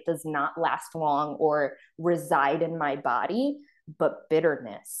anger, it does not last long or reside in my body. But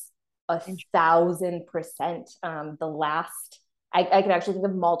bitterness, 1,000%. The last, I can actually think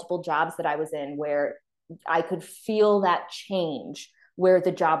of multiple jobs that I was in where I could feel that change, where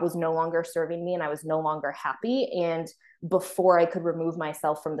the job was no longer serving me and I was no longer happy. And before I could remove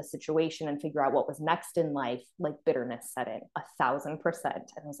myself from the situation and figure out what was next in life, like bitterness set in 1,000%. And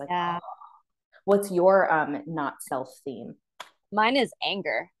I was like, oh. Yeah. What's your not self theme? Mine is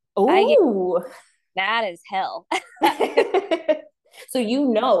anger. I get Oh, mad as hell. so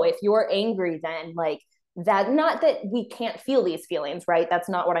if you're angry, then like that, not that we can't feel these feelings, right? That's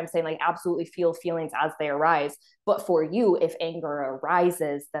not what I'm saying. Like, absolutely feel feelings as they arise. But for you, if anger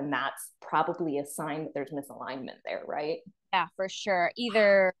arises, then that's probably a sign that there's misalignment there, right? Yeah, for sure.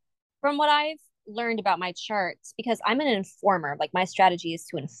 Either from what I've learned about my charts, because I'm an informer, like my strategy is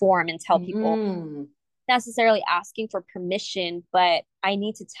to inform and tell people, Mm. necessarily asking for permission, but I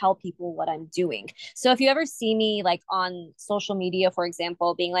need to tell people what I'm doing. So if you ever see me like on social media, for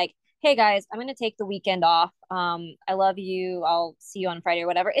example, being like, hey guys, I'm going to take the weekend off. I love you. I'll see you on Friday or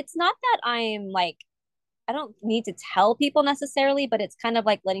whatever. It's not that I'm like, I don't need to tell people necessarily, but it's kind of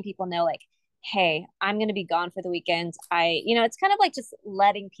like letting people know, like, hey, I'm going to be gone for the weekend. It's kind of like just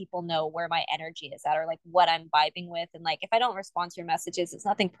letting people know where my energy is at or like what I'm vibing with. And like, if I don't respond to your messages, it's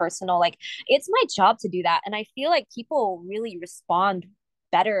nothing personal. Like, it's my job to do that. And I feel like people really respond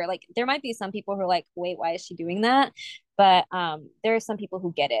better. Like, there might be some people who are like, wait, why is she doing that? But there are some people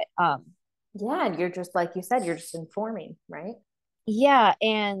who get it. Yeah, and you're just like you said, you're just informing, right? Yeah.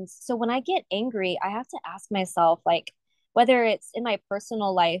 And so when I get angry, I have to ask myself, like, whether it's in my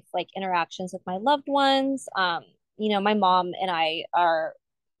personal life, like interactions with my loved ones, my mom and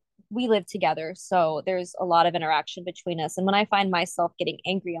we live together. So there's a lot of interaction between us. And when I find myself getting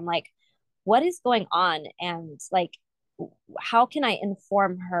angry, I'm like, what is going on? And like, how can I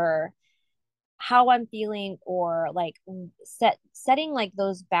inform her how I'm feeling, or like setting like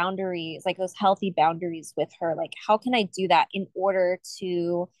those boundaries, like those healthy boundaries with her? Like, how can I do that in order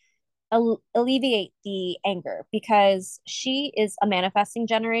to alleviate the anger? Because she is a manifesting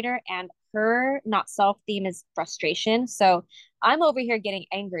generator and her not self theme is frustration. So I'm over here getting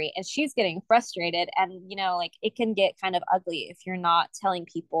angry and she's getting frustrated. And, like it can get kind of ugly if you're not telling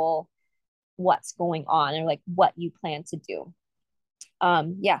people what's going on or like what you plan to do.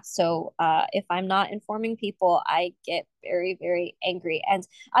 So if I'm not informing people, I get very, very angry. And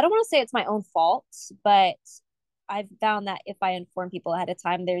I don't want to say it's my own fault, but I've found that if I inform people ahead of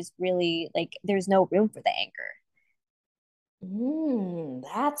time, there's no room for the anger.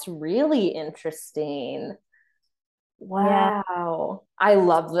 That's really interesting. Yeah. Wow. I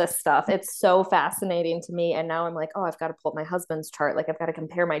love this stuff. It's so fascinating to me. And now I'm like, oh, I've got to pull up my husband's chart. Like, I've got to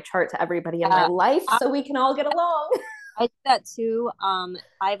compare my chart to everybody in my life I, so we can all get along. I do that too.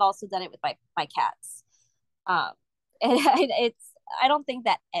 I've also done it with my cats. Um, and I don't think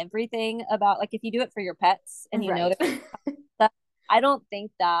that everything about, like, if you do it for your pets and Right. that, I don't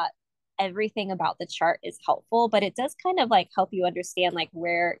think that everything about the chart is helpful, but it does kind of like help you understand like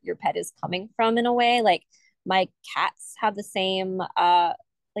where your pet is coming from in a way. Like, my cats have the same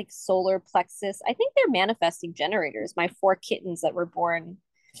like solar plexus. I think they're manifesting generators. My 4 kittens that were born,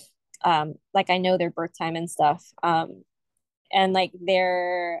 like I know their birth time and stuff. And like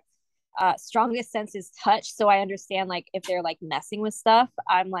their strongest sense is touch. So I understand like if they're like messing with stuff,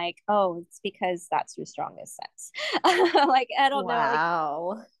 I'm like, oh, it's because that's your strongest sense. Like, I don't know, like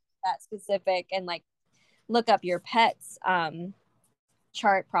Wow. that specific, and like look up your pet's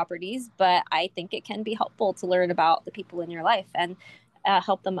chart properties, but I think it can be helpful to learn about the people in your life and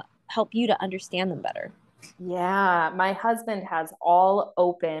help you to understand them better. Yeah, my husband has all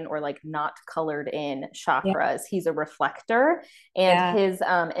open or like not colored in Yeah. chakras. He's a reflector, and Yeah. his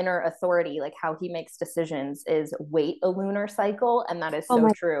inner authority, like how he makes decisions, is wait a lunar cycle. And that is Oh so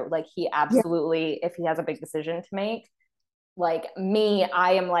my. true. Like, he Yeah. absolutely, if he has a big decision to make, like me,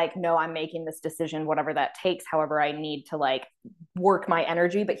 I am like, no, I'm making this decision, whatever that takes, however I need to like work my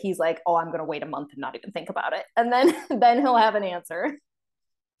energy. But he's like, oh, I'm going to wait a month and not even think about it. And then, then he'll have an answer.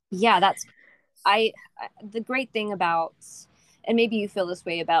 Yeah, that's I the great thing about, and maybe you feel this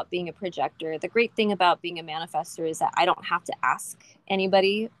way about being a projector, the great thing about being a manifester is that I don't have to ask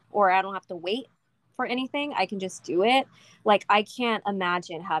anybody, or I don't have to wait for anything. I can just do it. Like, I can't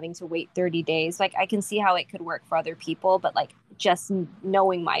imagine having to wait 30 days. Like, I can see how it could work for other people, but like just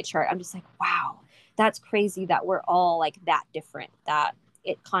knowing my chart, I'm just like, wow, that's crazy that we're all like that different, that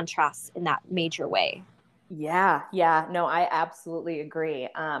it contrasts in that major way. Yeah. No, I absolutely agree.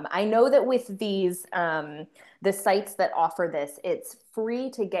 I know that with these, the sites that offer this, it's free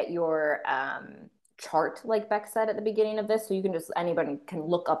to get your chart, like Beck said at the beginning of this. So you can just, anybody can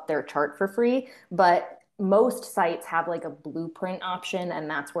look up their chart for free. But most sites have like a blueprint option, and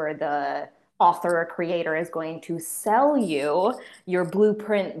that's where the author or creator is going to sell you your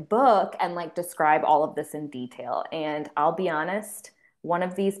blueprint book and like describe all of this in detail. And I'll be honest, one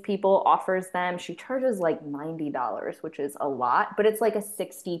of these people offers them, she charges like $90, which is a lot, but it's like a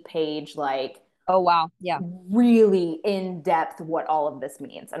 60-page, like Oh, wow. Yeah. really in depth what all of this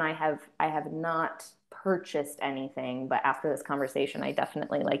means. And I have not purchased anything, but after this conversation, I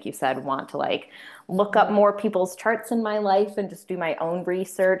definitely, like you said, want to like look up more people's charts in my life and just do my own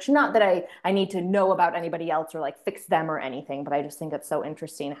research. Not that I need to know about anybody else or like fix them or anything, but I just think it's so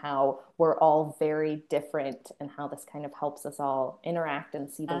interesting how we're all very different and how this kind of helps us all interact and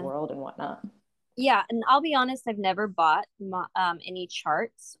see the world and whatnot. Yeah, and I'll be honest, I've never bought any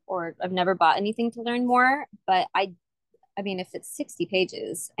charts, or I've never bought anything to learn more, but I mean, if it's 60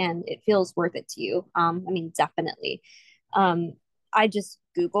 pages and it feels worth it to you, I mean, definitely. Um, I just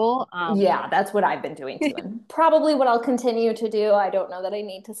Google. Yeah, that's what I've been doing too, and probably what I'll continue to do. I don't know that I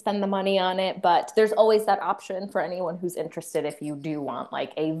need to spend the money on it, but there's always that option for anyone who's interested if you do want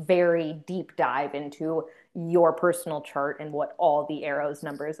like a very deep dive into your personal chart and what all the arrows,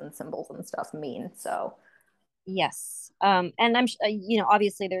 numbers, and symbols and stuff mean. So, Yes. And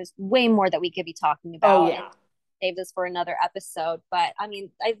obviously there's way more that we could be talking oh about, and yeah, save this for another episode. But I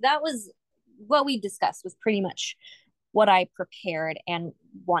mean, that was what we discussed, was pretty much what I prepared and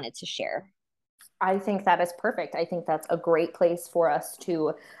wanted to share. I think that is perfect. I think that's a great place for us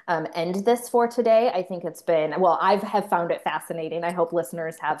to end this for today. I think it's been, well, I have found it fascinating. I hope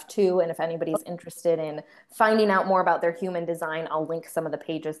listeners have too. And if anybody's interested in finding out more about their human design, I'll link some of the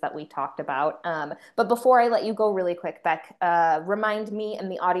pages that we talked about. But before I let you go, really quick, Beck, remind me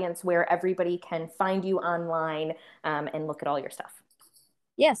and the audience where everybody can find you online and look at all your stuff.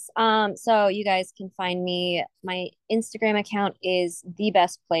 Yes. So you guys can find me. My Instagram account is the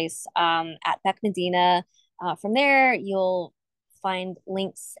best place, at Beck Medina. From there, you'll find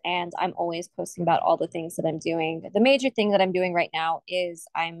links, and I'm always posting about all the things that I'm doing. The major thing that I'm doing right now is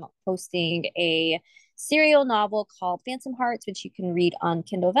I'm posting a serial novel called Phantom Hearts, which you can read on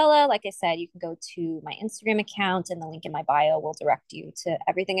Kindle Vella. Like I said, you can go to my Instagram account, and the link in my bio will direct you to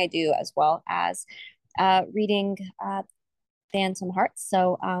everything I do, as well as reading Phantom Hearts.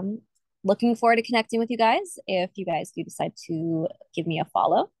 So looking forward to connecting with you guys if you guys do decide to give me a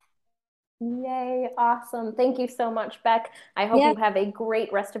follow. Yay, awesome. Thank you so much, Beck. I hope Yeah. you have a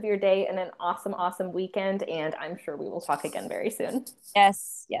great rest of your day and an awesome, awesome weekend. And I'm sure we will talk again very soon.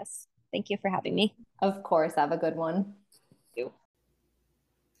 Yes. Yes. Thank you for having me. Of course, have a good one. You.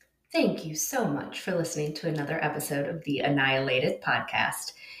 Thank you so much for listening to another episode of the Annihilated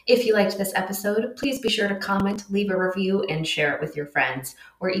podcast. If you liked this episode, please be sure to comment, leave a review, and share it with your friends,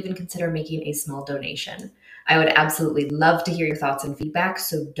 or even consider making a small donation. I would absolutely love to hear your thoughts and feedback,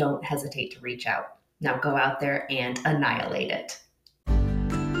 so don't hesitate to reach out. Now go out there and annihilate it.